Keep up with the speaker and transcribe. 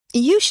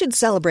You should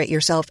celebrate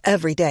yourself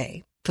every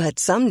day, but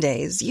some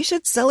days you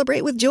should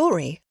celebrate with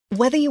jewelry.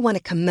 Whether you want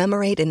to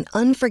commemorate an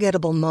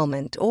unforgettable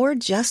moment or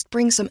just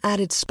bring some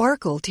added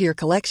sparkle to your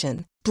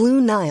collection,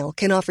 Blue Nile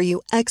can offer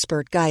you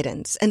expert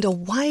guidance and a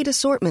wide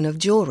assortment of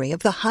jewelry of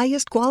the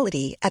highest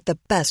quality at the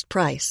best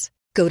price.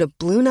 Go to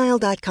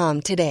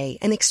BlueNile.com today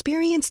and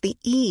experience the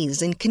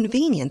ease and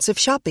convenience of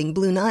shopping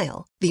Blue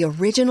Nile, the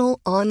original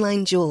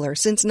online jeweler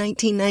since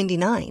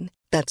 1999.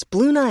 That's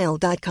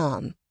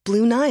BlueNile.com.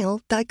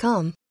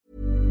 BlueNile.com.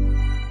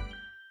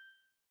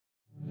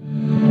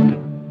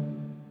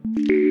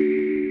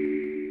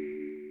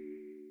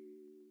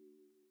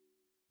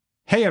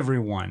 Hey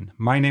everyone,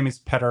 my name is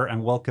Petter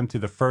and welcome to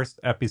the first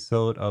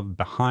episode of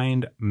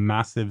Behind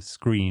Massive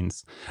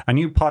Screens, a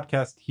new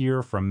podcast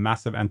here from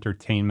Massive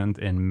Entertainment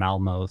in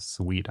Malmö,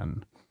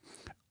 Sweden.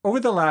 Over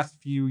the last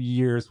few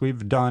years,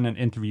 we've done an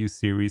interview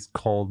series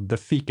called The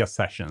Fika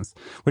Sessions,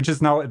 which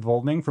is now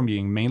evolving from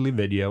being mainly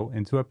video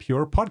into a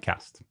pure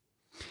podcast.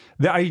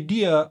 The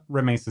idea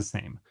remains the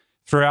same.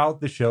 Throughout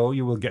the show,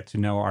 you will get to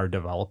know our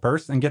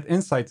developers and get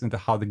insights into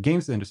how the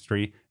games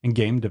industry and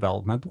game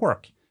development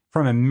work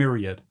from a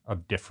myriad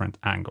of different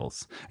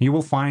angles. You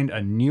will find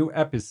a new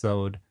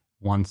episode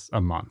once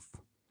a month.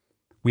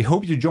 We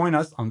hope you join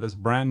us on this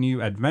brand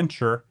new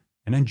adventure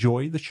and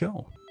enjoy the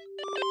show.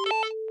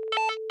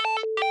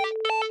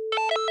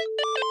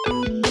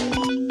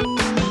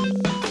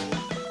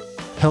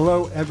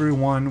 Hello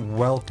everyone,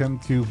 welcome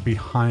to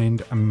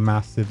Behind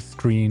Massive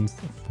Screens,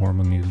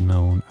 formerly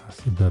known as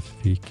the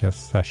Fika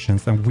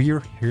Sessions. And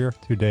we're here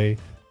today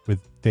with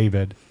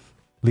David,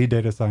 lead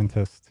data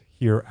scientist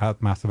here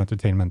at Massive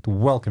Entertainment.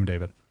 Welcome,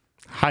 David.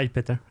 Hi,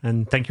 Peter,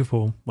 and thank you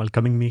for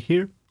welcoming me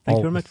here. Thank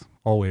you very much.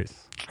 Always.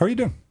 How are you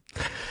doing?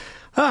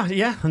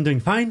 Yeah, I'm doing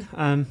fine.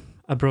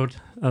 I brought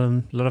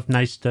a lot of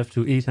nice stuff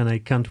to eat, and I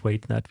can't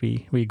wait that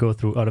we go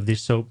through all of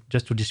this. So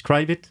just to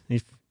describe it,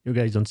 if you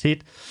guys don't see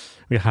it,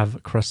 we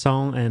have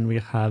croissant and we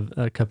have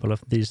a couple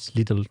of these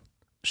little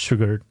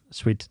sugar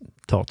sweet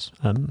tarts.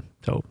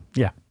 So,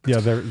 yeah. Yeah,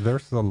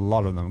 there's a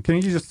lot of them. Can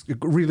you just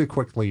really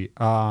quickly...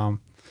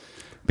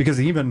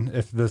 because even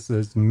if this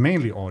is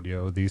mainly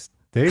audio these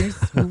days,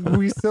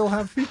 we still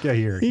have fika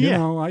here. Yeah. You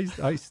know,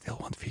 I still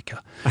want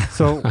fika.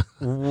 So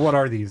what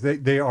are these?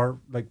 They are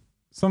like,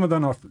 some of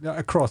them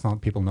are,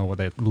 croissant, people know what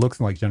it looks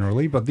like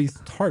generally, but these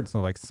tarts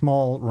are like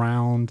small,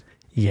 round.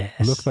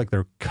 Yes. Looks like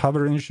they're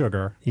covered in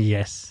sugar.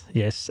 Yes.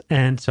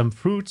 And some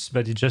fruits,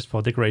 but it's just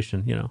for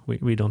decoration. You know,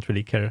 we don't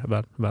really care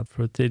about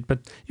fruit.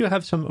 But you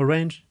have some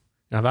orange,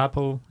 you have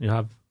apple, you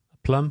have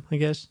plum, I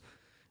guess.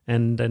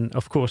 And then,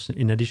 of course,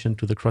 in addition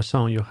to the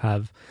croissant, you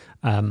have,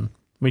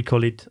 we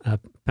call it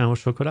pain au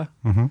chocolat,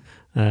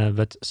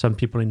 but some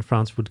people in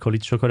France would call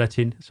it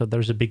chocolatine. So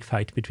there's a big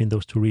fight between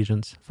those two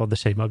regions for the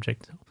same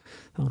object.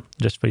 So,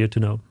 just for you to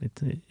know,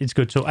 it's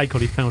good. So I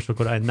call it pain au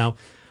chocolat, and now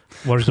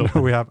war's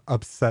over. We have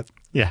upset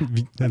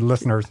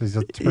listeners who's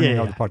just turning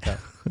out the podcast.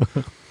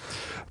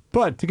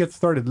 But to get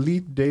started,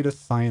 lead data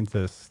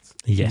scientists,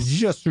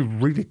 just to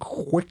really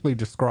quickly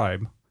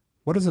describe,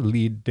 what does a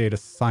lead data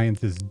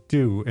scientist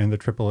do in the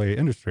AAA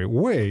industry?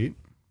 Wait,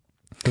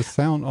 the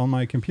sound on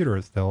my computer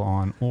is still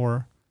on,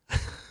 or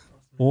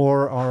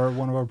are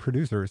one of our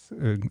producers'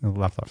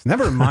 laptops.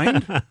 Never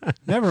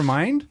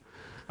mind.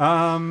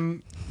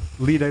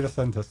 Lead data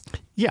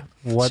scientist. Yeah.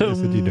 What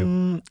is it you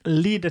do?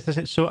 Lead data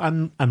scientist. So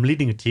I'm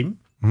leading a team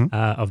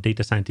of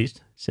data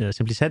scientists,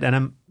 simply said, and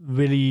I'm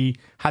really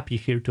happy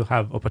here to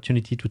have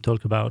opportunity to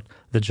talk about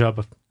the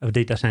job of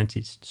data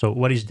scientist. So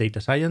what is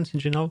data science in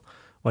general?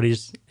 What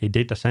is a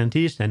data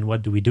scientist and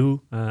what do we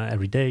do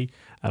every day?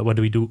 What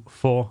do we do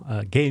for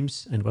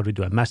games and what do we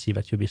do at Massive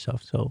at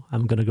Ubisoft? So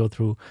I'm going to go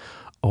through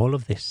all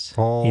of this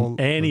in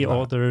any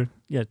order.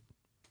 Yeah,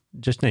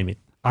 just name it.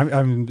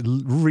 I'm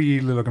really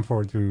looking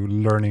forward to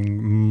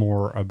learning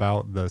more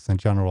about this in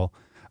general.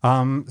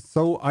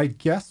 So I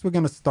guess we're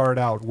going to start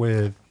out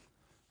with,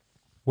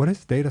 what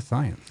is data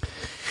science?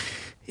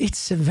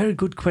 It's a very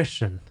good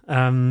question.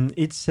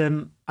 It's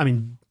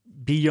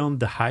beyond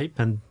the hype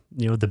and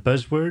the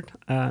buzzword,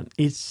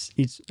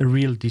 it's a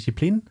real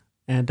discipline,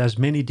 and as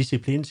many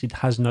disciplines, it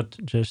has not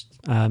just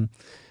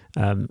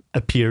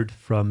appeared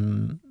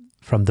from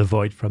the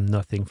void, from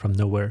nothing, from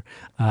nowhere.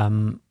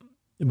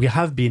 We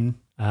have been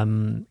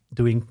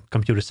doing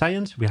computer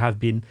science. We have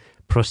been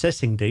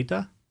processing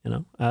data,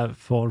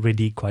 for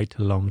already quite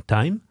a long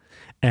time,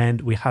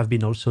 and we have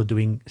been also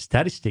doing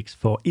statistics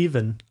for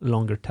even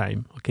longer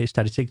time. Okay,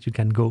 statistics, you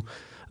can go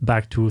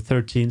back to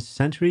 13th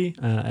century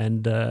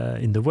and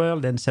in the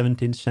world, and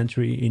 17th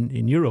century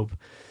in Europe.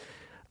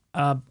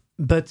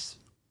 But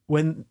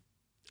when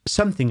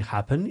something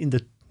happened in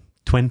the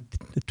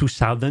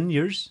 2000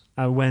 years,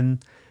 when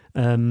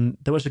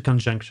there was a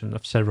conjunction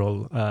of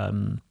several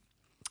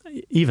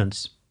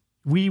events,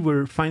 we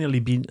were finally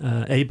being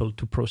able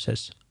to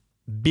process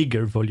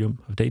bigger volume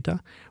of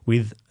data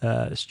with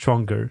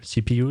stronger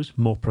CPUs,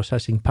 more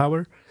processing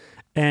power.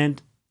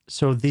 And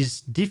so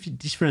these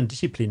different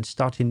disciplines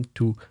starting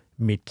to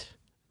meet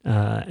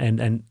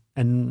and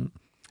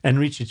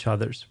enrich each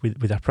others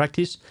with our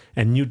practice,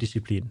 and new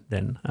discipline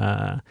then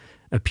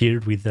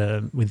appeared with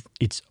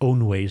its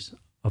own ways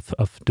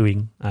of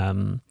doing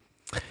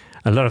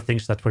a lot of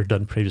things that were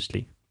done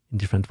previously in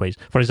different ways.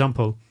 For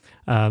example,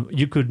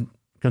 you could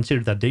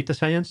consider that data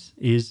science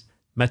is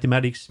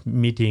mathematics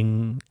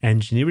meeting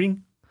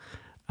engineering,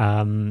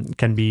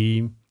 can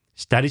be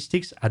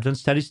statistics,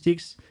 advanced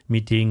statistics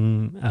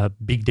meeting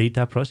big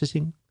data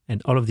processing,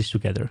 and all of this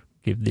together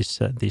give this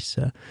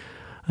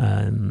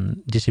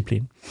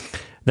discipline.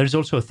 There is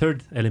also a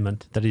third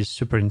element that is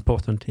super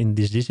important in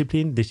this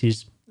discipline. This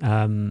is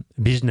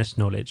business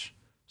knowledge.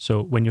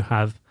 So when you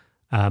have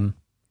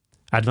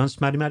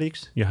advanced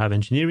mathematics, you have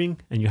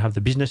engineering, and you have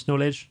the business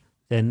knowledge,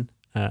 then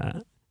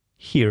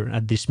here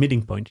at this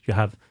meeting point, you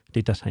have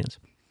data science.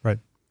 Right.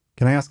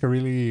 Can I ask a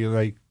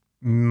really,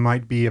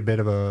 might be a bit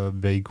of a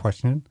vague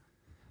question?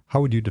 How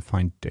would you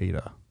define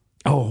data?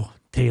 Oh,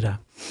 data.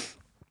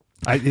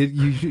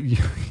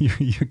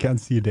 You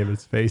can't see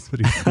David's face,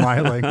 but he's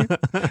smiling.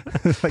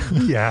 It's like,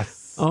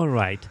 yes. All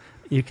right.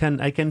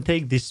 I can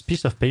take this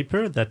piece of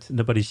paper that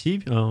nobody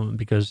sees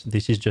because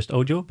this is just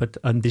audio, but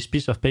on this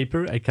piece of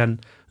paper, I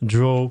can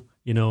draw,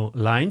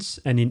 lines.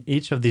 And in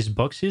each of these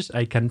boxes,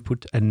 I can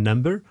put a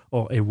number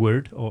or a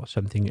word or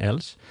something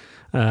else.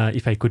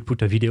 If I could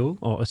put a video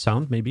or a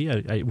sound, maybe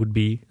I would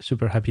be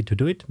super happy to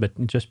do it,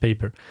 but just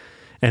paper.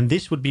 And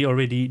this would be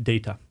already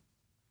data,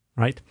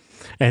 right?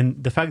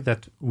 And the fact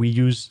that we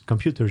use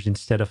computers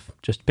instead of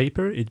just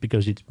paper is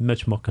because it's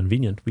much more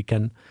convenient. We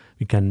can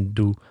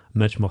do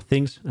much more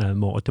things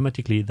more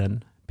automatically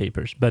than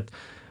papers. But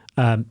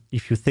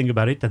if you think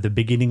about it, at the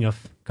beginning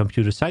of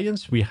computer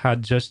science, we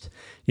had just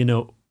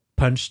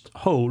punched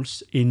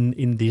holes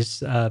in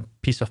this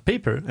piece of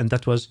paper, and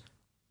that was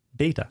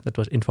data. That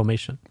was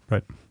information.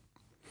 Right.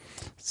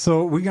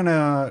 So we're going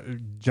to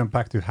jump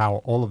back to how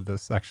all of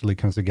this actually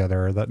comes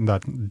together,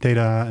 that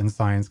data and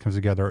science comes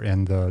together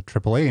in the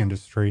AAA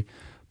industry.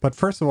 But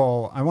first of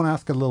all, I want to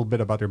ask a little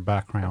bit about your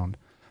background,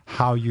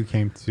 how you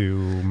came to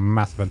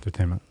Massive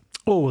Entertainment.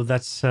 Oh,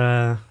 that's,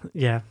 a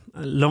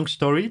long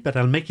story, but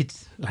I'll make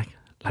it like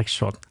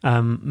short.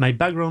 My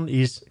background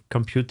is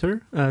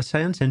computer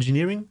science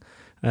engineering.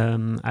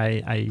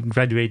 I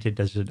graduated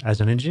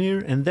as an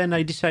engineer, and then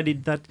I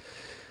decided that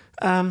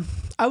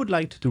I would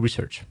like to do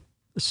research.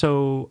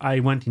 So I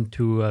went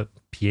into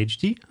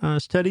PhD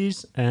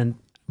studies, and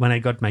when I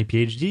got my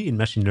PhD in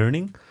machine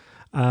learning,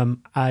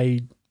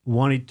 I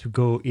wanted to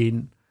go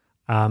in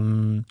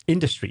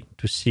industry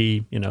to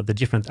see, the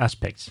different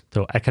aspects.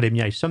 So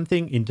academia is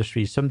something,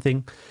 industry is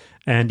something,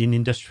 and in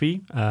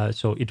industry,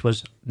 so it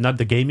was not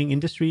the gaming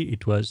industry,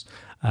 it was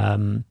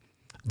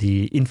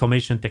the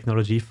information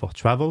technology for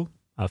travel,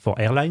 for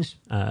airlines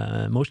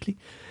mostly.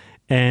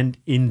 And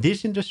in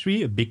this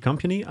industry, a big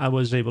company, I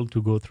was able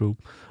to go through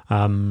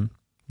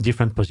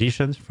different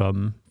positions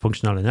from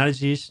functional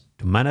analysis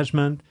to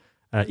management,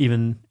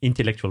 even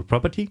intellectual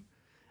property,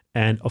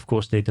 and of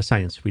course data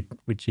science,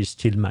 which is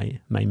still my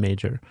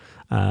major.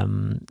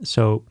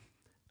 So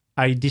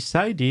I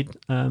decided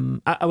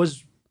I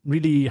was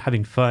really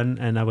having fun,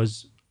 and I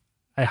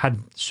had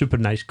super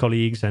nice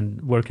colleagues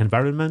and work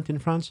environment in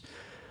France.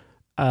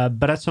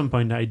 But at some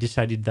point, I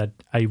decided that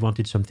I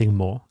wanted something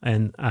more,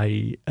 and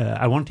I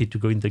wanted to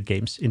go in the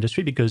games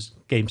industry because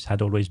games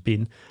had always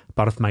been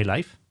part of my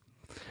life.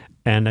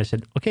 And I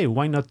said, okay,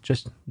 why not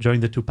just join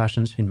the two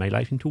passions in my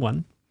life into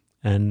one?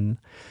 And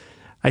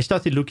I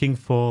started looking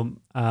for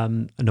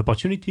an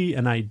opportunity,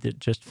 and I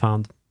just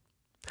found.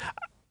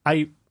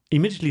 I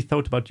immediately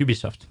thought about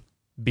Ubisoft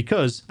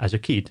because, as a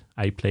kid,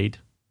 I played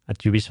at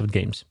Ubisoft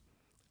games.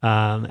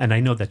 And I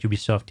know that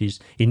Ubisoft is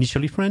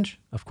initially French.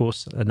 Of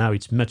course, now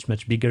it's much,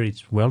 much bigger.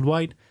 It's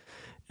worldwide.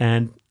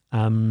 And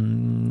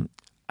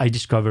I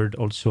discovered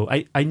also,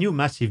 I knew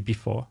Massive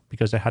before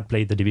because I had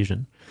played The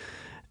Division.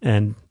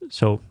 And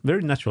so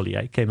very naturally,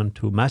 I came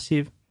onto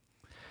Massive.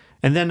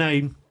 And then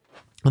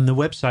on the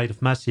website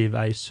of Massive,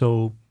 I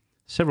saw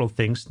several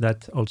things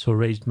that also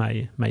raised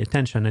my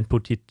attention and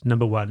put it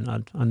number one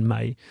on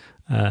my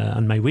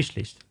wish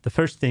list. The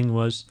first thing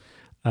was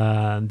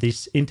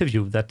this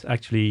interview that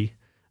actually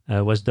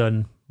was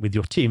done with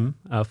your team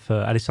of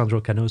Alessandro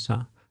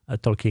Canosa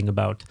talking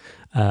about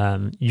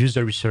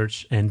user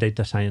research and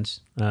data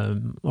science,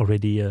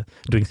 already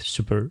doing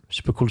super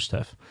cool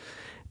stuff.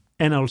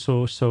 And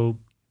also saw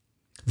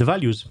the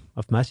values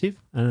of Massive.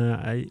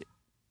 It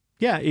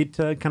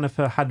kind of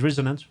had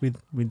resonance with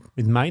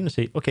mine. I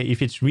say, okay,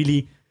 if it's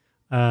really,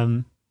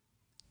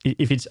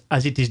 if it's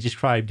as it is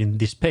described in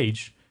this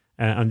page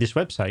on this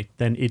website,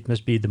 then it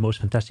must be the most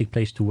fantastic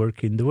place to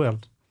work in the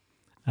world.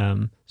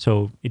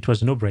 So it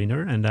was a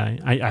no-brainer, and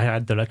I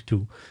had the luck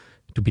to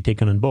be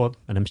taken on board,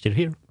 and I'm still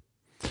here.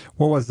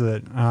 What was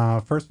it?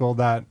 First of all,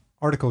 that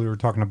article you were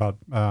talking about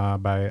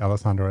by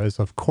Alessandro is,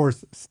 of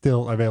course,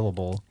 still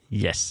available.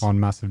 Yes. On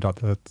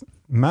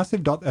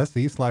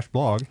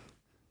massive.se/blog.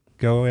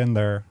 Go in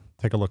there,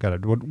 take a look at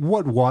it.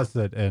 What was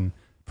it? And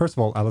first of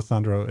all,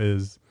 Alessandro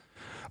is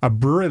a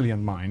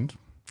brilliant mind.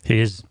 He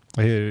is.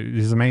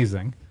 He's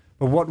amazing.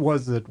 But what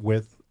was it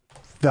with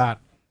that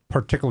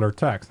particular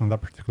text and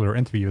that particular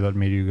interview that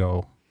made you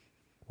go,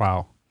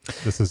 wow,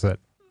 this is it?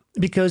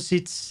 Because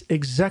it's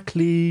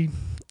exactly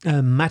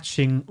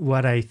matching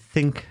what I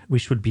think we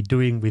should be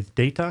doing with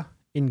data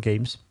in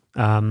games.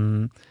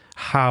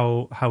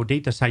 How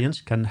data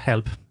science can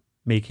help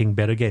making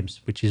better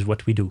games, which is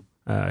what we do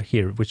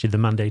here, which is the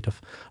mandate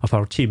of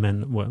our team,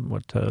 and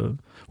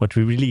what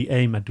we really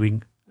aim at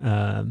doing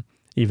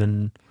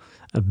even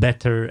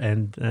better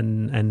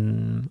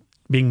and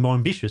being more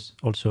ambitious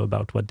also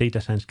about what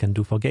data science can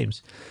do for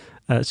games.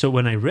 So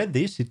when I read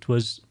this, it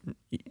was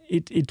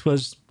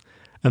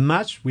a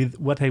match with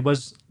what I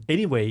was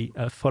anyway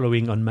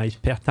following on my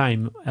spare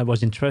time. I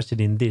was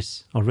interested in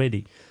this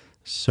already,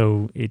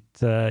 so it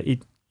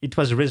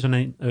was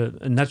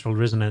a natural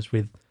resonance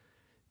with,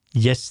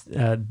 yes,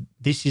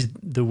 this is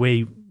the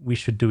way we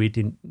should do it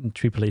in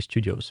AAA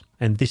studios,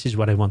 and this is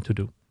what I want to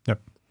do.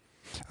 Yep.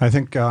 I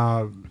think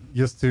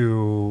just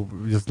to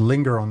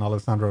linger on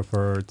Alessandro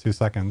for 2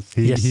 seconds,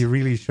 he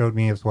really showed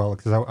me as well,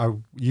 because I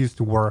used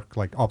to work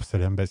like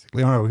opposite him,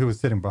 basically. No, he was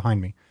sitting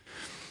behind me.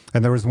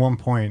 And there was one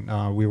point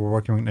we were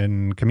working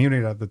in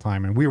community at the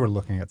time, and we were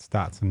looking at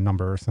stats and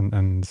numbers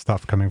and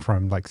stuff coming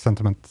from like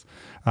sentiment.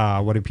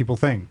 What do people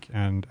think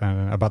and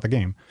about the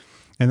game?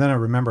 And then I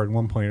remember at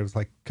one point it was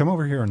like, come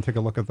over here and take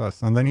a look at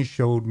this. And then he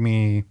showed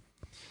me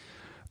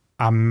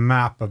a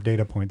map of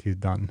data points he's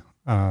done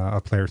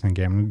of players in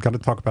game. We've got to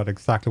talk about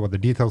exactly what the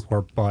details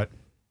were, but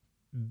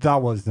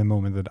that was the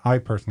moment that I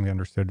personally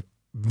understood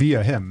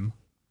via him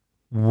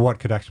what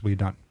could actually be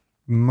done.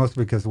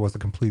 Mostly because it was a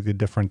completely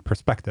different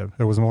perspective.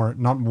 It was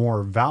not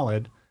more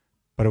valid,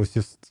 but it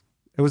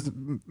was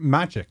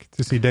magic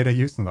to see data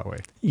used in that way.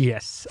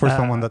 Yes. For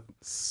someone that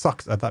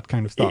sucks at that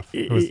kind of stuff.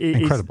 It was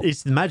incredible.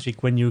 It's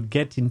magic when you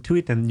get into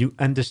it and you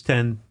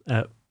understand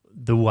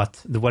the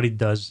what it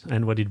does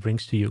and what it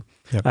brings to you.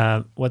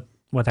 Yep.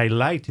 What I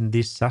liked in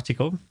this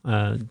article,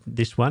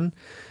 this one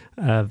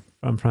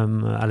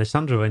from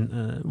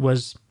Alessandro,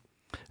 was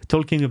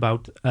talking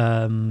about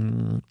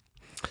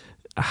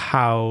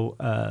how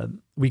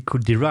we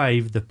could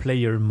derive the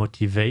player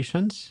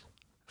motivations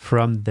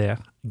from their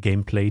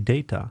gameplay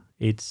data.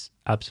 It's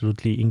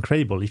absolutely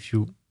incredible. If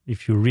you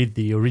read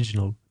the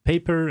original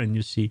paper and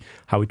you see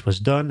how it was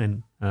done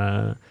and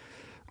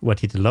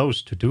what it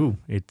allows to do,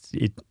 it's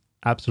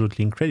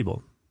absolutely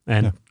incredible.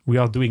 And we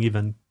are doing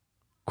even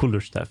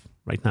cooler stuff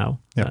right now.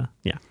 Yeah.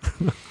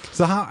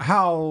 So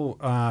how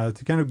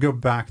to kind of go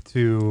back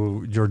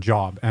to your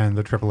job and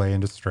the AAA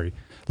industry,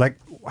 like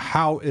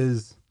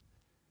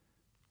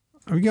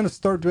are we going to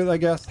start with, I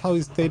guess, how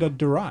is data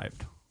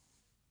derived?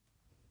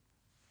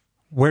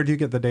 Where do you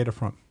get the data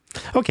from?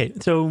 Okay,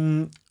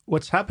 so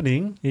what's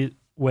happening is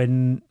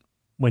when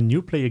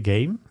you play a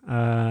game,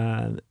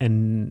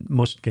 and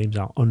most games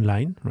are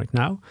online right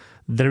now,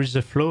 there is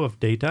a flow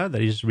of data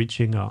that is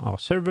reaching our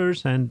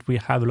servers, and we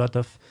have a lot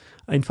of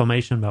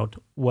information about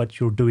what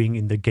you're doing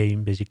in the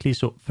game, basically.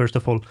 So first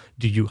of all,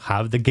 do you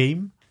have the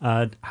game?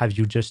 Have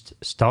you just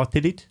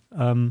started it?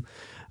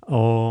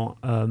 Or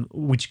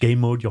which game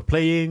mode you're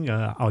playing?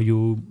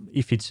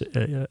 If it's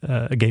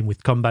a game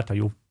with combat, are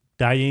you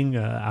dying?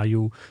 Are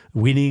you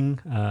winning?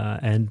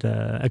 And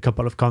a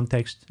couple of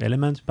context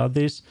elements about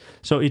this.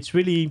 So it's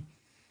really,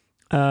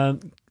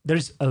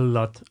 there's a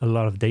lot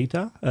of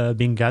data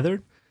being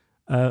gathered,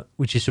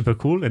 which is super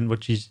cool, and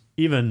which is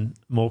even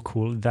more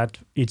cool that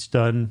it's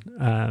done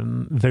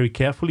very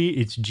carefully.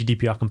 It's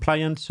GDPR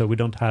compliant, so we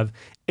don't have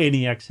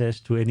any access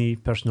to any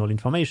personal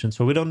information.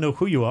 So we don't know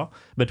who you are,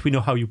 but we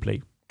know how you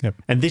play. Yep.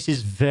 And this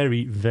is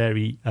very,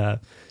 very,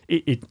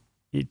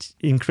 it's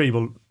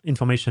incredible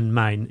information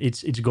mine.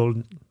 It's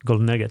gold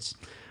nuggets.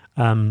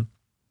 For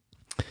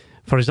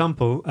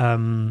example,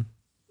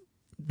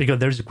 because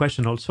there's a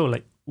question also,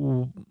 like,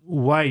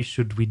 why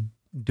should we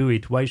do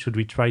it? Why should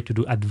we try to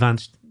do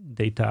advanced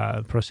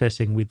data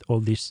processing with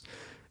all this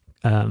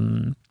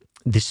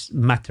this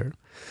matter?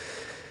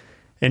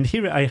 And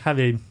here I have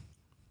a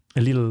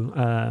little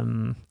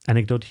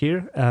anecdote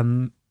here.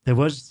 There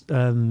was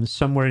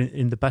somewhere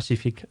in the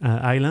Pacific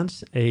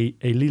Islands a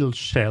little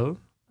shell,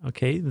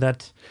 okay,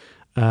 that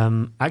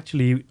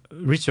actually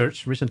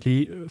research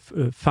recently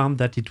found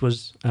that it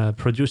was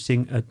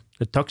producing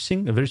a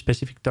toxin, a very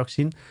specific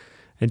toxin,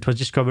 and it was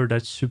discovered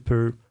that's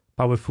super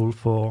powerful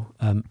for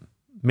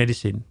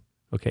medicine,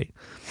 okay.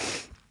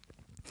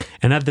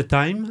 And at the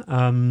time,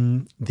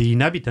 the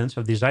inhabitants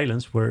of these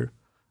islands were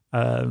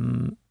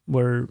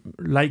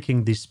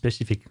liking these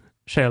specific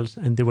shells,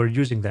 and they were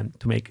using them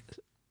to make,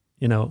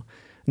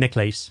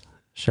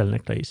 shell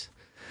necklace.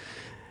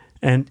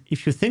 And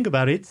if you think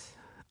about it,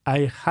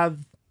 I have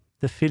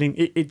the feeling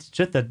it's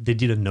just that they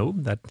didn't know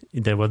that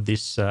there were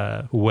these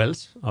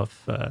wells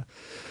of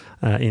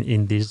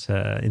in these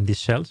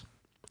shells.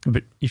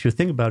 But if you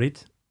think about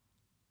it,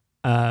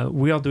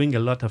 we are doing a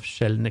lot of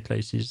shell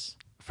necklaces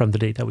from the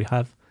data we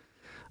have.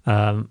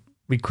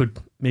 We could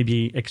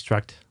maybe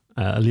extract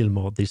a little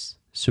more of this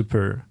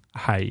super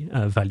high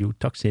value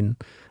toxin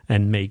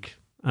and make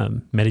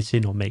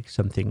medicine or make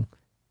something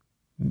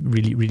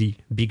really, really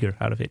bigger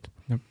out of it.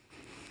 Yep.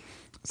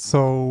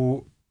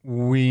 So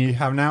we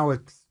have now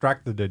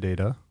extracted the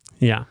data.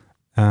 Yeah.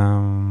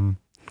 Um,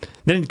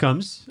 Then it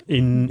comes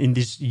in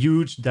this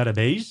huge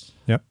database.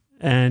 Yep.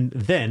 And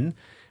then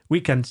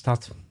we can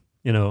start,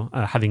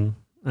 having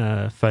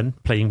fun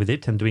playing with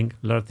it and doing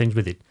a lot of things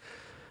with it.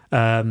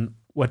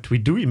 What we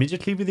do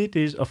immediately with it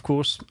is, of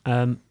course,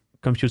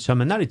 compute some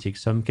analytics,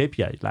 some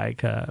KPI.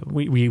 Like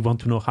we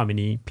want to know how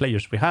many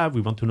players we have.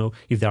 We want to know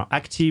if they are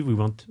active. We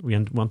want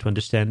to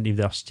understand if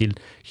they are still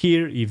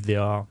here, if they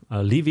are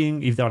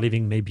leaving. If they are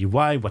leaving, maybe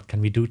why. What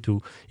can we do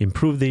to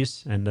improve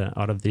this and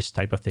all of this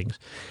type of things.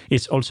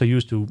 It's also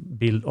used to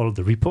build all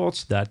the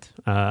reports that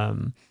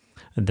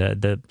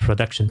the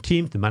production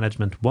team, the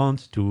management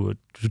want to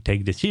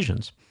take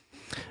decisions.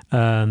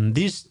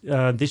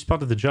 This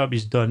part of the job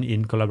is done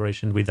in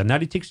collaboration with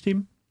analytics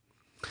team.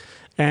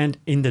 And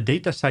in the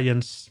data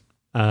science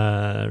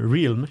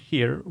realm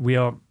here, we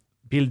are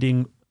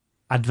building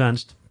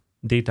advanced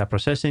data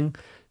processing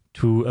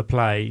to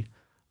apply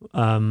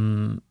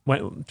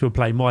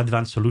more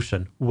advanced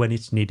solution when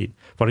it's needed.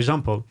 For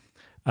example,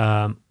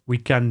 we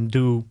can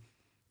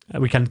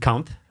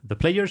count the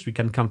players. We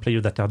can count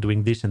players that are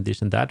doing this and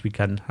this and that. We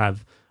can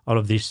have all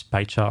of these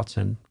pie charts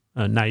and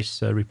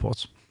nice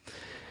reports.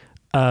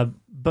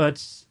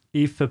 But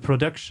if a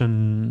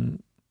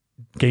production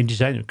game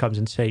designer comes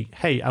and say,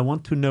 hey, I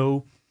want to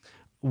know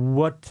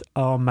what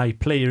are my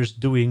players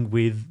doing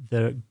with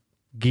the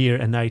gear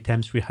and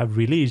items we have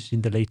released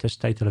in the latest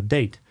title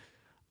update.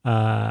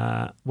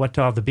 What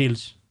are the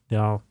builds they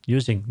are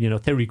using,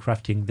 theory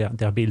crafting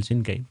their builds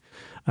in game.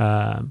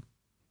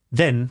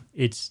 Then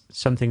it's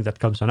something that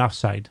comes on our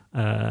side,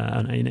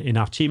 in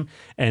our team,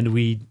 and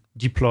we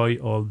deploy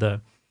all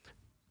the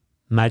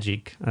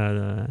magic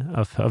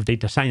of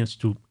data science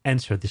to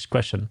answer this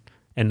question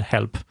and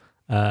help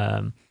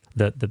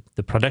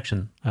the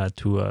production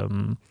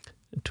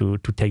to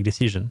take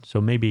decision.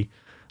 So maybe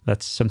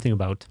that's something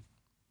about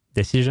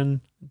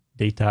decision,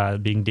 data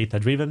being data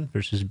driven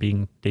versus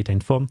being data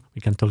informed.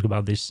 We can talk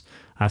about this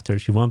after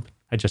if you want.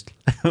 I just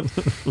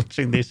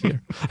launching this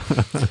here.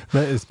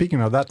 But speaking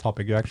of that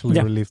topic, you actually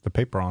released a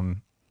paper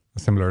on a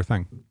similar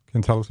thing. Can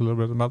you tell us a little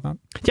bit about that?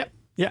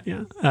 Yeah.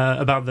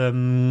 About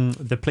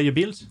the player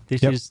builds.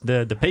 This is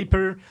the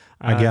paper.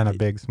 Again, a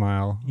big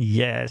smile.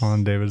 Yes.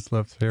 On David's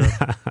lips here.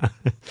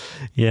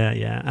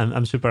 Yeah.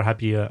 I'm super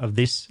happy of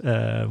this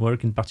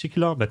work in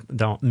particular, but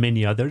there are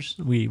many others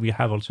we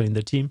have also in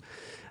the team.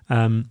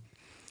 I'm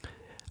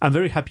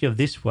very happy of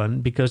this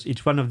one because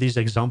it's one of these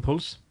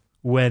examples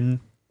when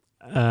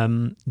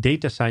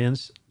data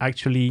science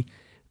actually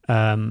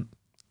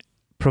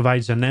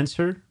provides an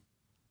answer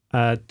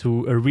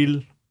to a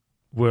real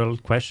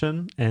world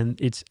question, and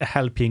it's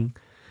helping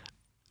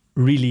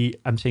really,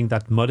 I'm saying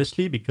that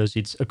modestly because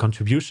it's a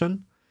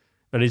contribution,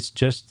 but it's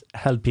just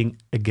helping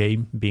a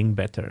game being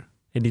better.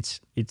 And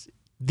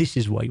this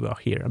is why we are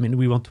here. I mean,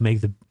 we want to make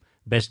the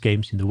best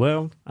games in the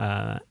world,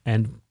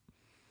 and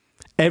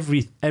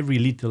every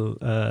little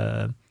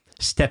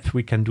step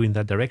we can do in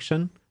that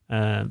direction,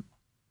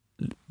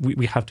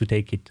 we have to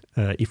take it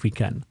if we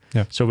can.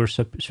 Yeah. So we're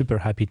super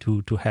happy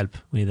to help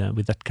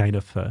with that kind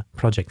of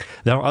project.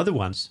 There are other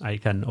ones I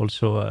can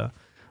also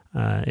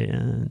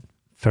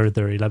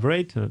further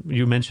elaborate.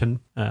 You mentioned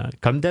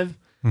ComDev.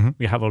 Mm-hmm.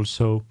 We have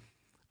also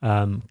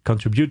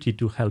contributed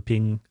to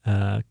helping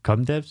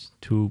ComDevs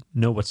to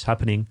know what's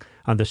happening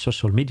on the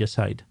social media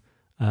side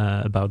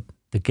about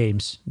the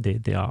games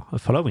they are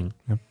following.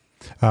 Yeah.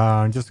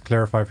 Just to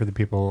clarify for the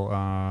people,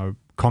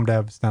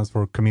 ComDev stands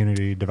for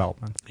Community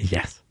Development.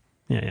 Yes.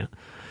 Yeah.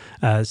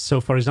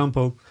 So, for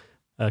example,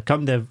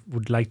 ComDev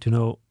would like to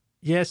know,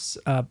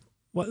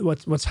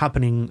 what's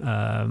happening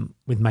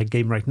with my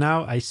game right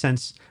now. I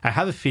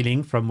have a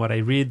feeling from what I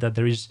read that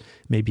there is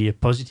maybe a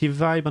positive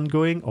vibe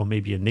ongoing or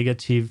maybe a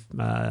negative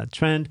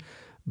trend.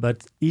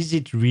 But is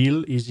it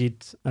real? Is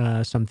it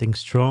something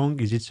strong?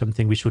 Is it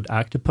something we should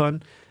act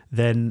upon?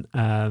 Then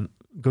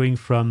going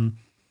from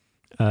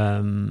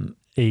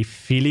a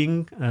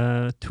feeling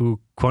to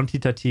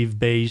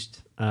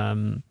quantitative-based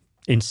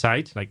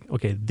insight, like,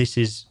 okay, this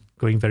is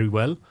going very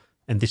well,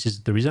 and this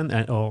is the reason,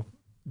 or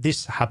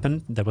this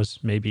happened, there was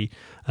maybe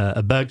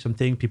a bug,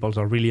 something, people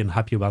are really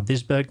unhappy about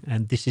this bug,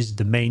 and this is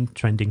the main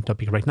trending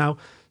topic right now,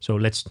 so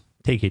let's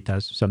take it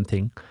as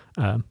something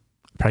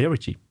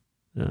priority,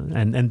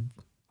 and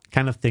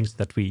kind of things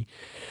that we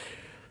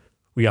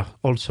are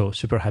also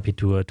super happy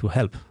to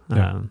help.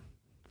 Yeah.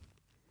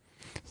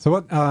 So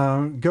what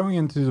going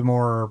into the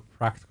more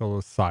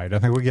practical side, I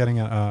think we're getting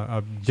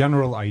a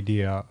general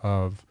idea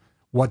of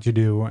what you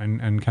do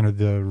and kind of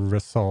the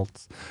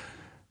results.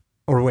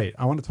 Or wait,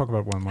 I want to talk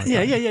about one more.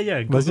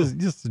 Yeah. Let's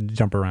just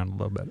jump around a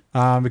little bit.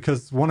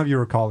 Because one of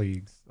your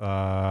colleagues,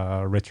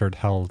 Richard,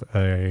 held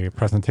a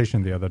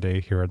presentation the other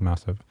day here at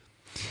Massive.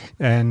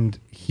 And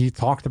he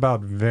talked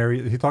about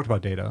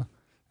data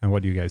and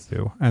what you guys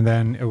do. And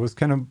then it was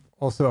kind of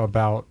also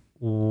about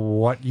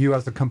what you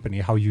as a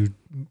company, how you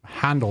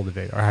handle the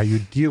data or how you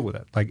deal with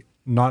it. Like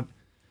not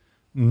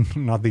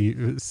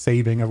the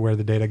saving of where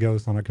the data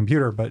goes on a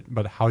computer,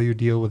 but how you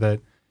deal with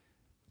it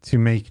to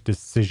make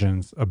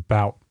decisions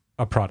about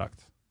a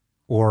product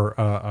or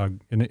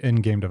in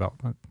game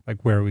development? Like,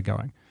 where are we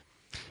going?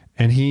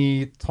 And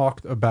he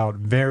talked about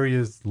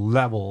various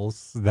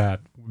levels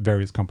that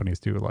various companies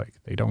do. Like,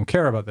 they don't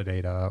care about the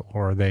data,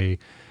 or they,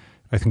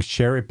 I think,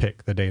 cherry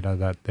pick the data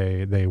that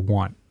they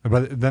want.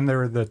 But then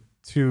there are the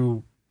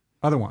two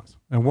other ones.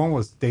 And one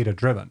was data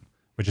driven,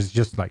 which is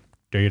just like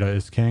data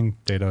is king,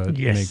 data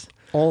makes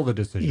all the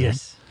decisions.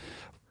 Yes.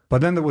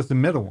 But then there was the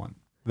middle one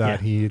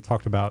that he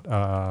talked about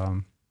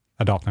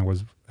adopting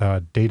was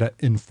data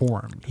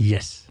informed.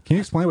 Yes. Can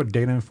you explain what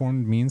data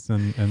informed means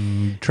in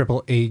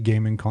AAA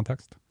gaming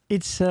context?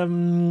 It's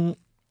okay.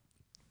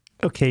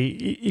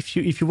 If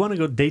you want to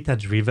go data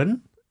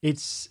driven,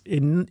 it's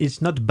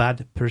not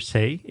bad per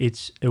se.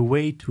 It's a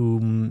way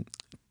to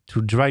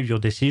drive your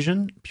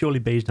decision purely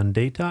based on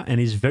data, and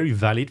is very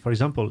valid. For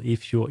example,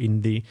 if you're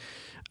in the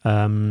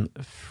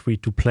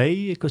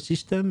free-to-play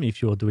ecosystem,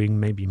 if you're doing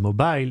maybe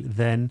mobile,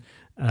 then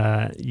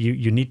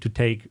you need to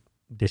take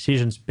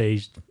decisions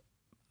based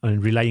on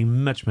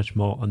relying much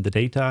more on the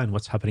data and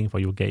what's happening for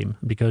your game,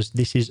 because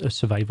this is a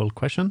survival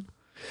question.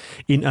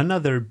 In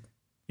other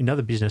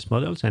business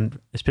models, and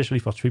especially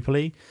for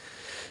AAA,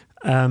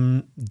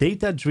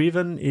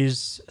 data-driven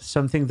is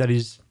something that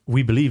is,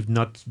 we believe,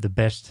 not the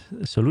best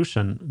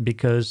solution,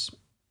 because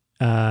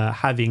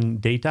having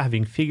data,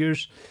 having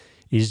figures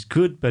is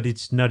good, but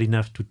it's not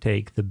enough to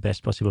take the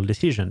best possible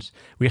decisions.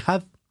 We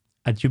have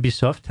at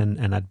Ubisoft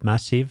and at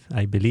Massive,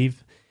 I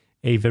believe,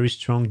 a very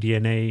strong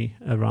DNA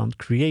around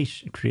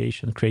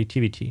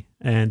creativity.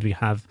 And we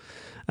have,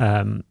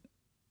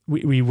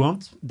 we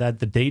want that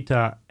the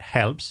data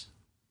helps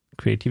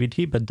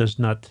creativity, but does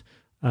not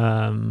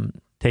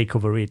take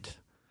over it.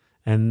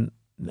 And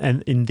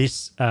in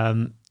this,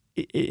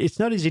 it's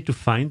not easy to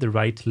find the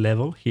right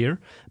level here,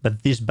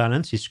 but this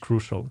balance is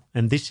crucial.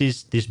 And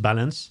this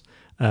balance,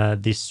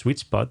 this sweet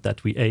spot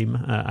that we aim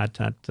at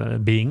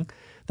being,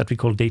 that we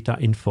call data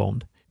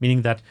informed,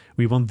 meaning that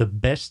we want the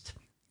best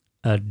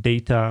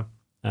data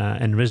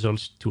and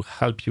results to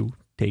help you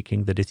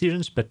taking the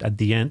decisions, but at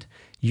the end,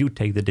 you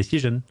take the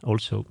decision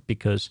also,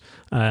 because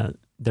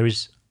there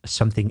is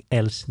something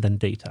else than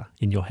data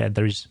in your head.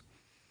 There is,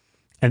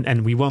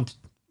 and we want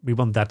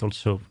that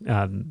also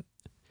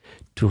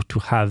to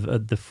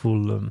have the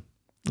full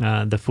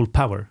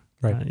power,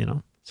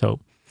 right? So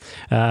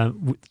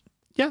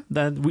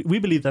we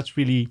believe that's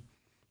really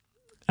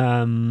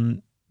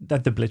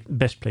that the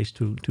best place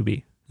to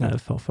be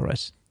for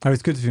us.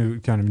 It's good to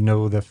kind of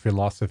know the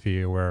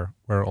philosophy where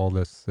all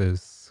this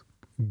is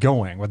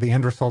going, what the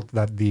end result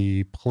that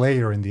the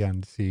player in the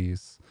end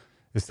sees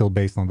is still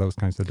based on those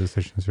kinds of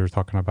decisions you're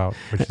talking about,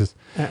 which is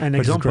an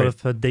example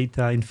of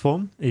data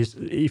informed is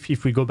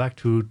if we go back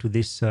to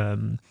this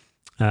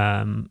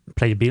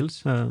play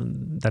builds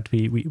that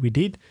we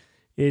did,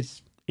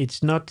 it's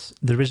not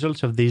the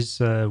results of this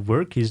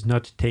work is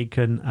not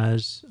taken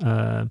as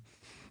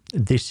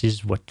this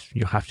is what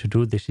you have to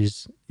do.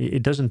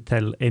 It doesn't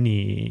tell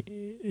any,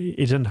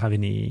 it doesn't have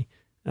any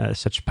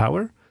such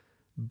power,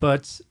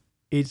 but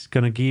it's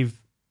going to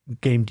give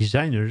game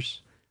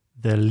designers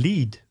the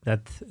lead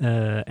that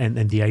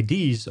and the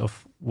ideas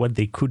of what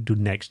they could do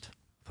next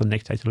for the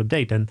next title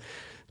update. And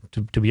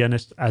to be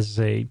honest, as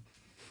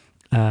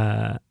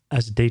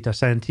data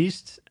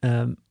scientists,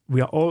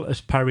 we are all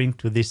aspiring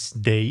to this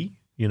day,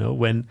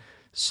 when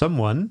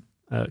someone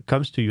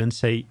comes to you and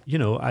say,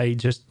 I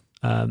just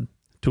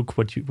took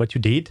what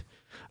you did,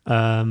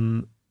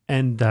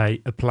 and I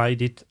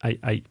applied it.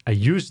 I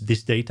used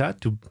this data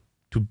to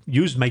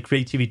use my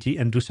creativity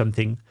and do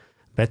something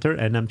better,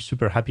 and I'm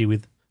super happy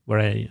with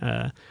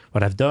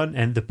what I've done,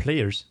 and the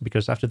players,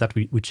 because after that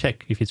we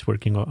check if it's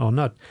working or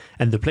not,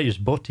 and the players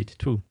bought it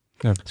too.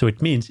 Yeah. So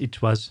it means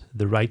it was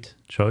the right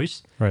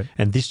choice, right?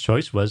 And this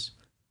choice was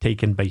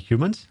taken by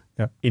humans,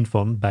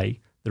 informed by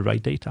the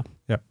right data.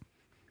 Yeah.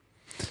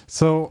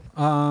 So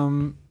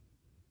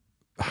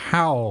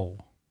how?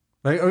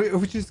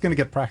 We're just going to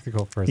get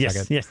practical for a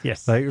second.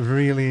 Yes. Like,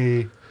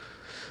 really,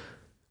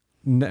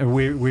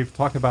 we've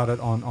talked about it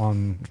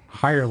on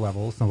higher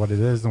levels and what it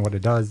is and what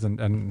it does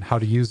and how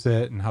to use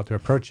it and how to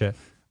approach it.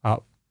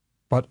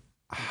 But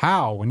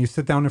how, when you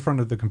sit down in front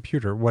of the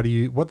computer, what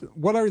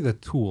are the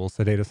tools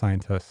that data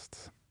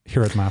scientists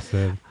here at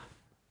Massive,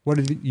 what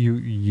do you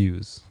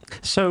use?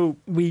 So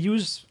we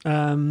use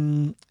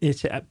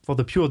it's for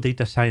the pure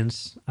data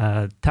science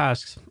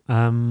tasks.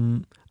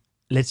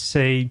 Let's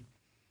say,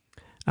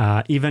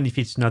 even if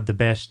it's not the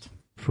best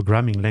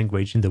programming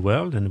language in the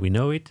world, and we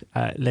know it,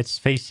 let's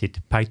face it,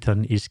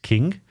 Python is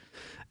king.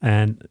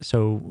 And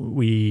so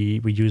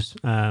we use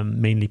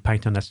mainly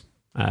Python as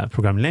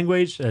programming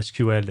language,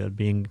 SQL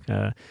being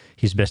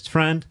his best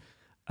friend.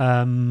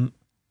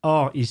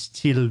 R is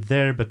still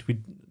there, but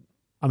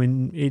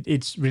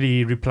it's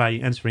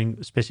really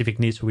answering specific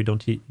needs, so we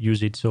don't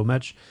use it so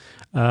much.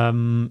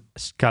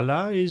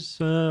 Scala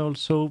is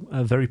also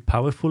a very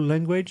powerful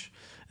language,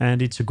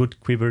 and it's a good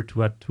quiver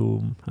to add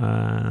to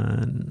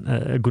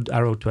a good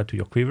arrow to add to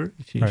your quiver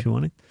if you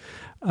want it.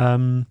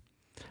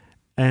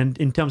 And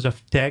in terms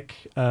of tech,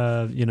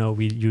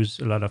 we use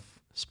a lot of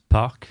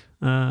Spark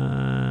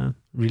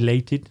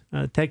related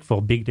tech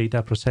for big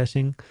data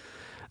processing.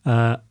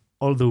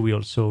 Although we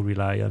also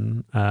rely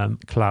on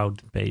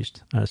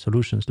cloud-based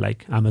solutions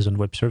like Amazon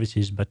Web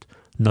Services, but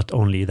not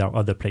only, there are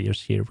other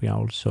players here we are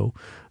also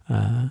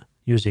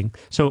using.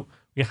 So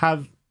we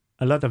have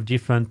a lot of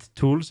different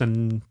tools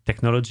and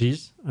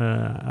technologies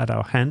at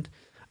our hand.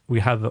 We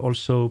have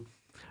also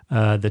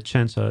the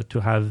chance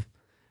to have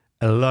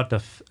a lot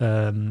of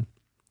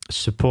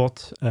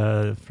support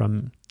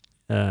from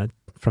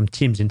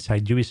teams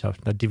inside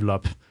Ubisoft that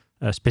develop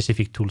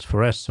specific tools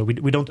for us. So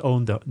we don't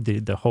own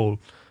the whole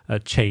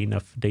chain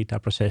of data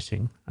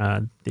processing.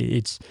 There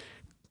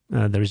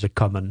is a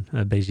common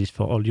basis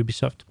for all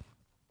Ubisoft.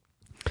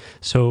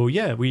 So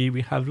yeah,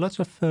 we have lots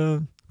of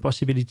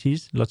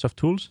possibilities, lots of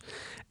tools.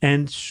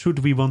 And should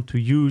we want to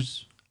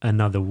use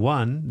another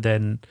one,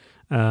 then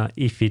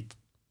if it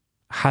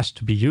has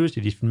to be used,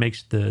 if it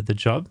makes the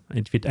job,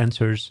 and if it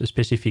answers a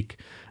specific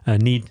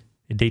need,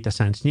 a data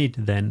science need,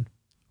 then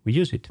we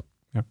use it.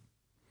 Yeah.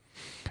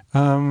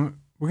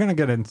 We're going to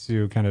get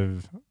into kind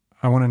of,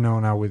 I want to know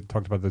now, we've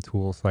talked about the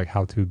tools, like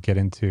how to get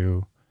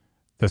into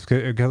this,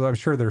 because I'm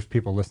sure there's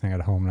people listening at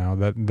home now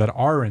that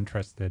are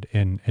interested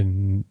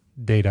in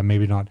data,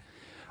 maybe not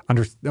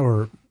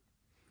or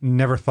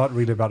never thought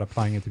really about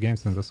applying it to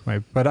games in this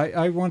way. But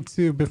I want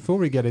to, before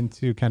we get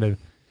into kind of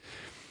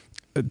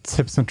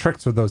tips and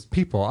tricks for those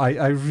people,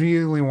 I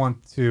really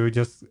want to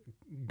just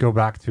go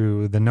back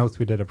to the notes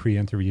we did a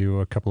pre-interview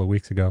a couple of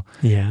weeks ago.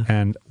 Yeah.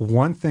 And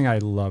one thing I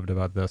loved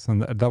about this,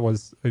 and that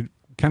was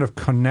kind of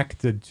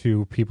connected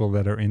to people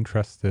that are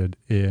interested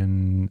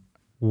in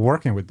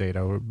working with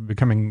data or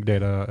becoming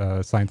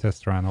data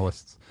scientists or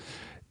analysts,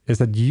 is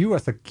that you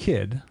as a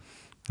kid,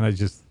 and I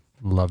just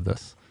love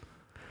this,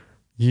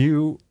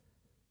 you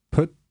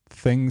put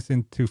things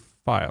into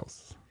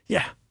files.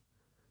 Yeah.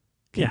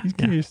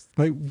 Can you just,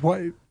 like,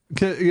 what?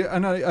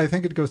 And I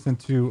think it goes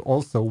into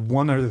also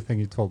one other thing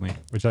you told me,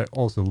 which I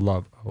also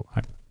love. Oh,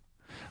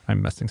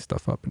 I'm messing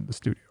stuff up in the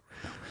studio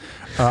right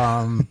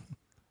now.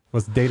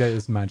 Was data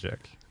is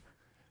magic.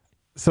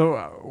 So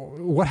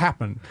what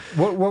happened?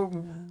 What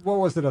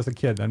was it as a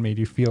kid that made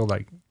you feel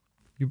like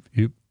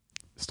you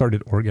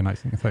started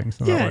organizing things?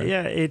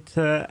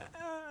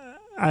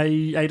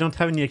 I don't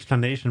have any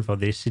explanation for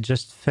this. It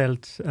just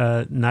felt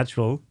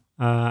natural.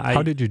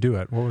 How did you do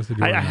it? What was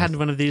it? I had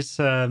one of these,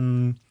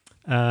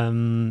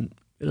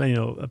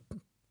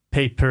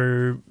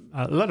 paper,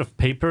 a lot of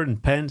paper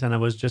and pens, and I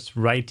was just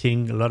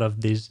writing a lot of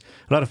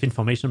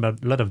information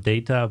about a lot of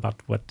data about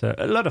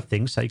a lot of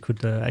things I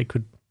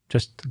could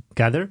just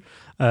gather.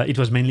 It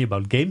was mainly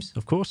about games,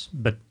 of course,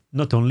 but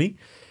not only.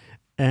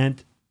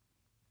 And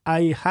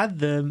I had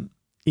the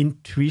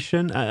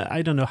intuition.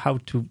 I don't know how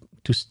to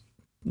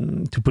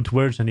put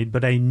words on it,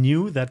 but I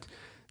knew that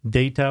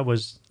data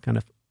was kind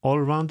of all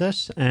around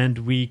us, and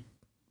we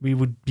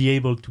would be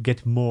able to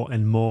get more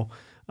and more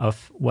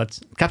of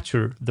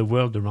capture the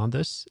world around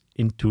us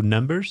into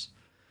numbers,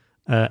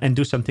 and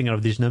do something out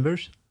of these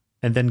numbers,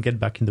 and then get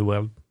back in the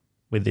world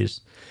with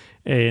this.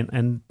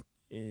 And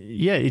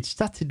it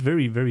started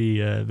very, very,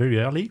 very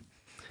early,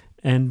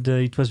 and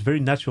it was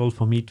very natural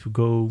for me to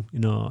go,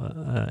 in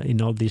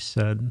all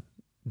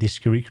this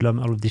curriculum,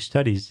 all of these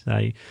studies.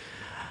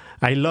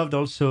 I loved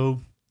also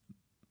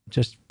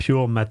just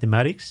pure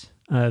mathematics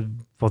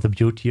for the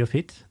beauty of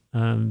it,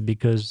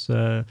 because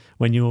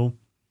when you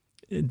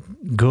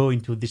go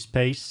into the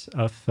space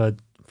of,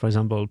 for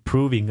example,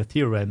 proving a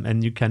theorem,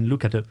 and you can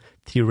look at a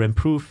theorem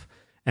proof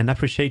and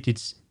appreciate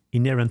its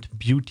inherent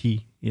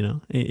beauty,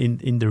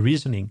 in the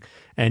reasoning,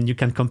 and you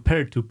can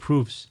compare it to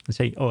proofs and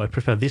say, "Oh, I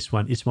prefer this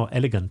one; it's more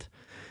elegant."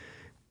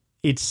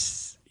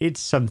 It's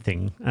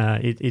something.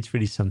 It's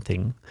really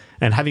something.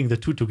 And having the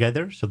two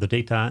together, so the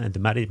data and the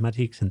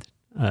mathematics, and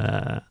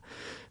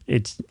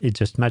it's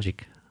just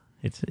magic.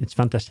 It's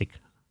fantastic.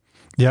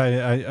 Yeah,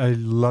 I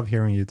love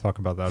hearing you talk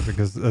about that,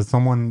 because as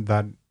someone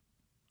that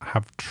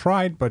have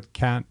tried but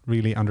can't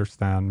really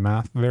understand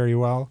math very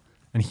well,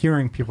 and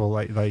hearing people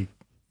like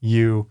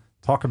you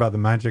talk about the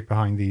magic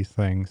behind these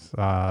things,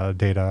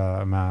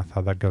 data, math,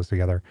 how that goes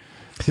together,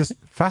 it's just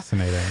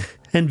fascinating.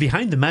 And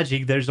behind the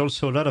magic, there's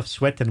also a lot of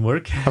sweat and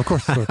work. Of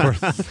course.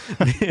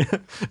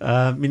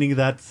 Meaning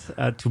that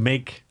to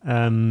make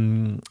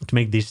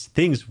these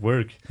things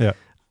work,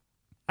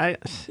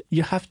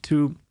 you have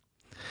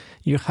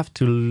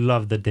to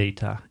love the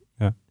data.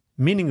 Yeah.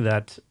 Meaning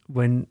that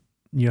when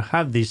you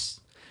have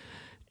this,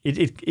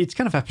 it's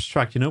kind of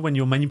abstract. When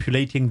you're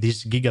manipulating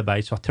these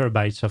gigabytes or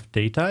terabytes of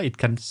data, it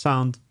can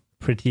sound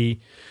pretty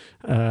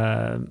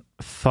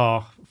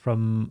far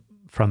from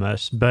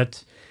us.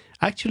 But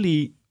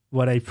actually,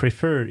 what I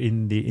prefer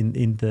in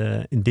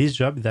this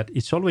job is that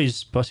it's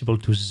always possible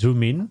to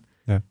zoom in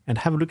and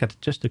have a look at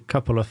just a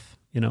couple of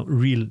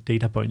real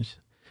data points,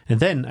 and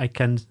then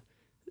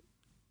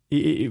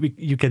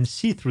you can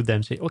see through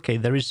them, say, okay,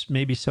 there is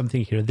maybe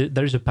something here,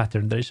 there is a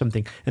pattern, there is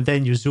something, and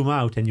then you zoom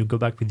out and you go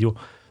back with your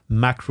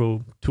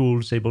macro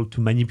tools, able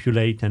to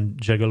manipulate and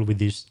juggle with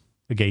these,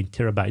 again,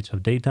 terabytes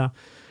of data,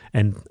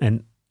 and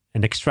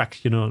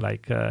extract,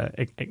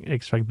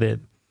 extract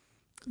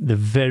the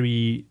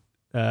very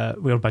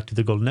we're back to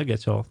the gold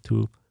nuggets or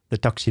to the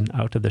toxin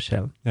out of the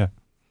shell. Yeah.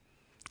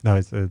 No,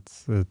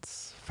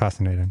 it's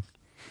fascinating.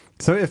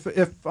 So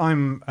if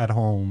I'm at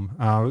home,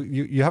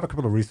 you have a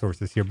couple of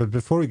resources here, but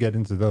before we get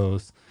into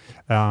those,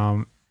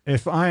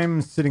 if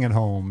I'm sitting at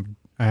home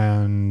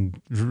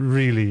and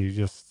really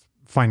just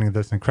finding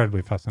this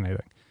incredibly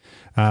fascinating,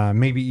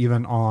 maybe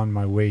even on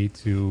my way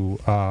to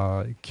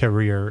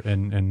career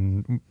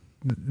in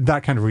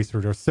that kind of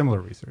research or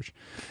similar research,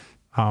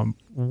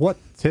 what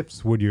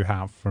tips would you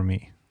have for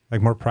me?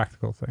 Like more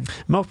practical things?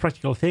 More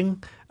practical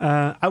thing,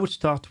 I would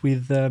start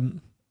with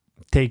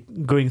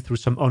going through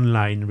some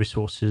online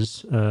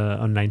resources,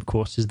 online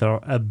courses. There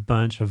are a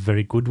bunch of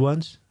very good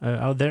ones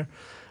out there.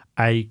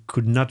 I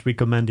could not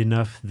recommend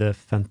enough the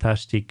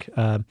fantastic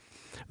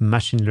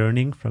machine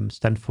learning from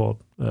Stanford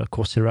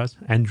Coursera,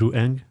 Andrew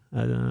Ng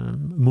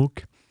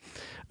MOOC.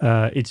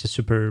 It's a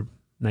super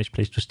nice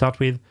place to start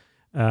with.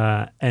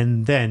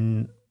 And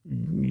then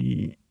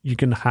you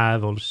can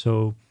have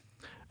also,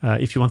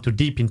 if you want to go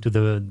deep into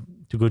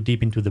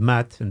the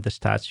math and the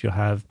stats, you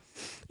have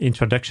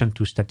Introduction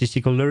to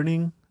Statistical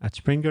Learning at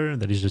Springer.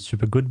 That is a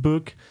super good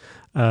book,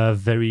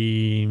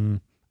 very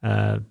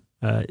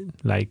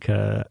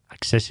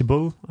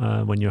accessible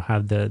when you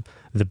have the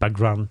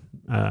background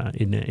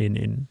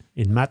in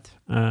math.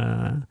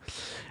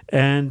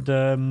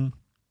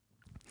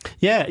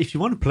 If you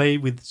want to play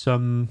with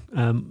some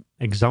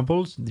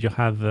examples, you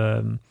have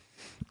a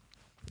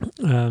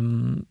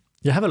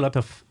lot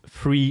of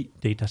free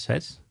data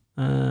sets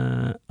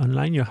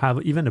online. You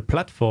have even a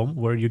platform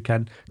where you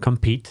can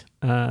compete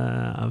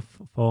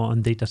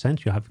on data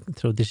science.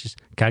 So this is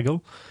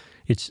Kaggle.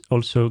 It's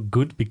also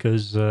good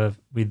because I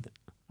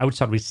would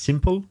start with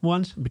simple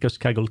ones, because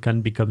Kaggle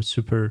can become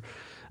super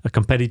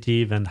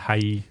competitive and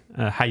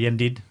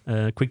high-ended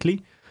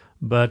quickly.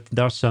 But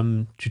there are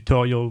some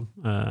tutorial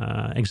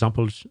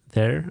examples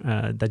there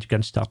that you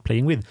can start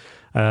playing with.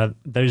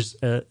 There's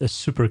a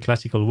super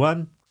classical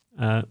one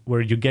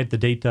where you get the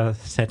data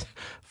set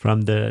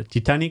from the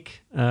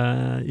Titanic,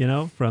 and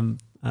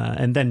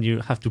then you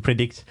have to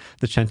predict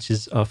the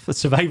chances of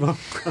survival.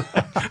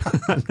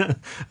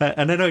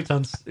 And I know it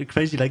sounds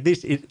crazy like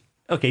this. It's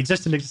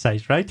just an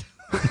exercise, right?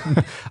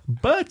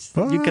 but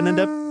you can end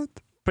up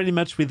pretty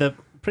much with a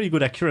pretty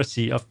good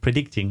accuracy of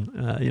predicting,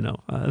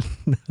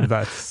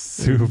 That's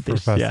super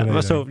fascinating.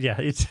 Yeah, so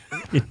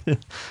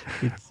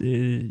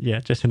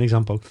it's just an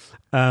example.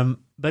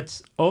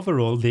 But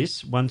overall,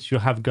 once you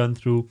have gone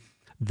through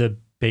the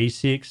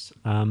basics,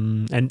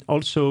 and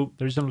also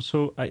there is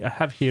also I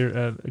have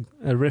here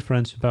a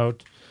reference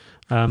about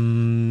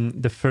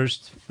the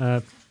first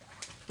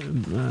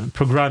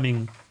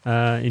programming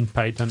in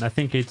Python. I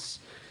think it's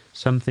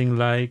something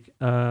like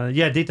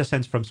data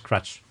science from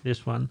scratch.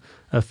 This one,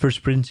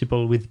 first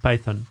principle with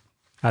Python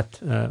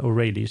at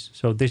O'Reilly's.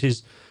 So this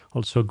is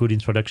also a good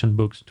introduction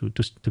books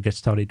to get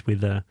started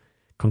with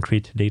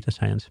concrete data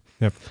science.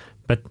 Yep.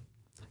 But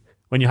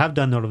when you have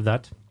done all of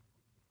that,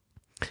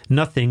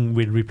 nothing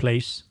will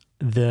replace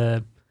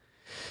the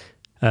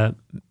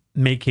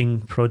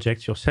making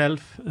projects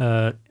yourself,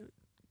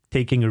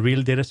 taking a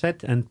real data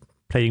set and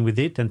playing with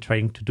it and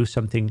trying to do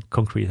something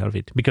concrete out of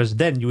it. Because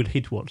then you will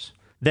hit walls.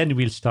 Then you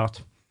will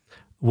start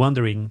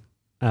wondering,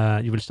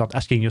 you will start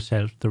asking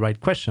yourself the right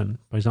question.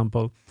 For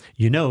example,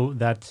 you know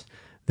that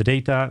the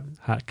data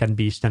can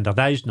be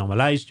standardized,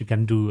 normalized. You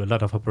can do a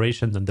lot of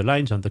operations on the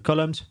lines, on the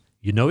columns.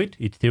 You know it,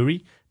 it's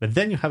theory. But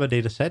then you have a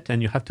data set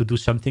and you have to do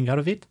something out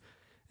of it.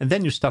 And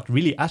then you start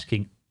really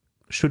asking,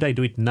 should I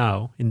do it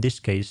now in this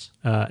case?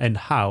 And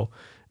how?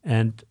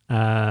 And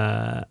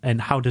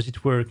how does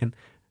it work?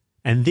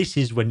 And this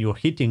is when you're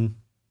hitting,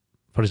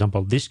 for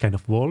example, this kind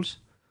of walls.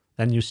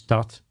 Then you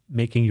start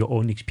making your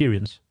own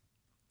experience,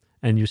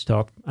 and you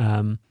start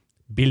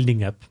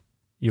building up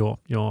your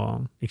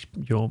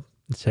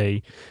let's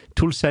say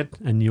tool set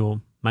and your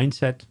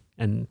mindset,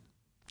 and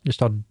you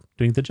start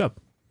doing the job,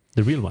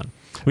 the real one.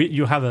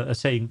 You have a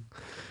saying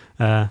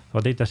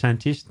for data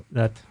scientists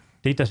that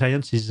data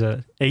science is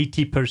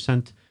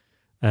 80%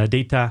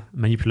 data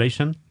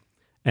manipulation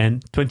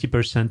and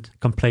 20%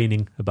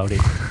 complaining about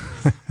it.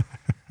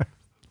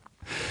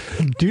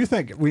 Do you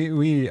think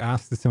we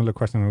asked a similar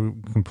question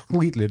on a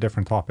completely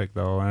different topic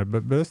though,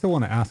 but I still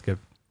want to ask it.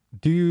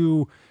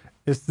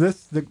 Is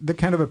this the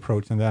kind of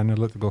approach in the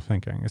analytical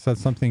thinking? Is that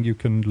something you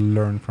can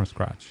learn from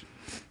scratch?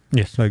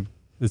 Yes. Like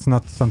it's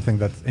not something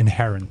that's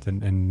inherent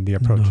in the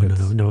approach.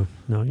 No.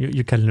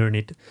 You can learn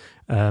it.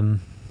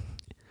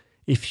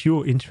 If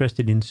you're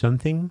interested in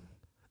something,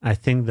 I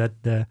think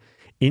that the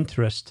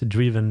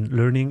interest-driven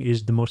learning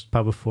is the most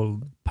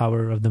powerful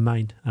power of the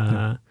mind.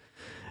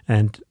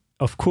 And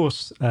of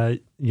course,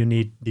 you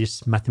need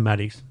this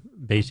mathematics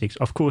basics.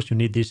 Of course, you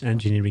need this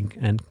engineering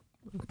and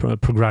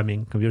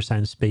programming, computer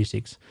science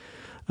basics.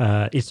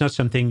 It's not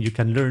something you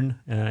can learn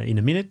in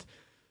a minute.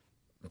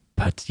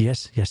 But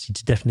yes,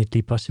 it's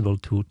definitely possible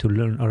to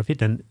learn out of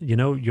it. And,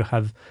 you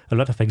have a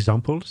lot of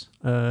examples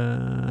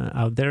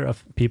out there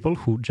of people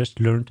who just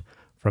learned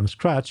from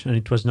scratch, and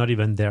it was not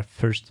even their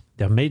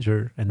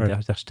major and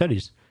their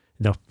studies.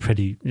 they're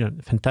pretty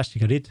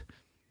fantastic at it.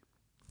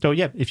 So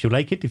yeah, if you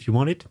like it, if you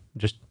want it,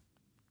 just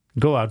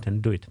go out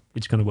and do it.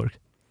 It's going to work.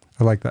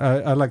 I like that.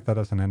 I like that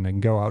as an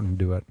ending. Go out and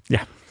do it.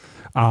 Yeah.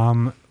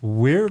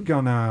 We're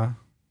gonna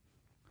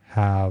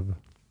have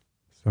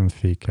some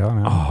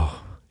fika.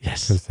 Oh,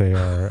 yes. Because they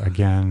are,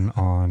 again,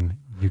 on,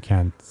 you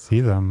can't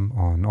see them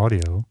on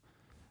audio,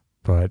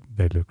 but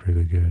they look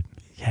really good.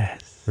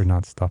 Yes. We're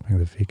not stopping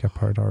the fika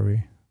part, are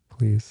we?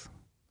 Please.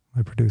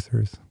 My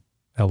producers.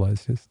 Ella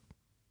is just,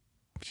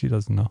 she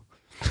doesn't know.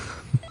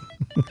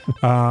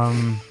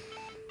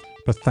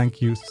 But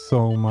thank you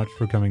so much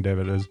for coming,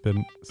 David. It has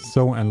been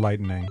so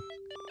enlightening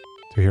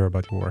to hear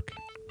about your work.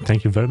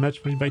 Thank you very much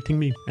for inviting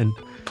me. And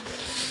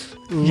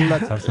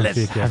let's have some let's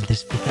fika. have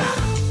this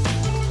fika.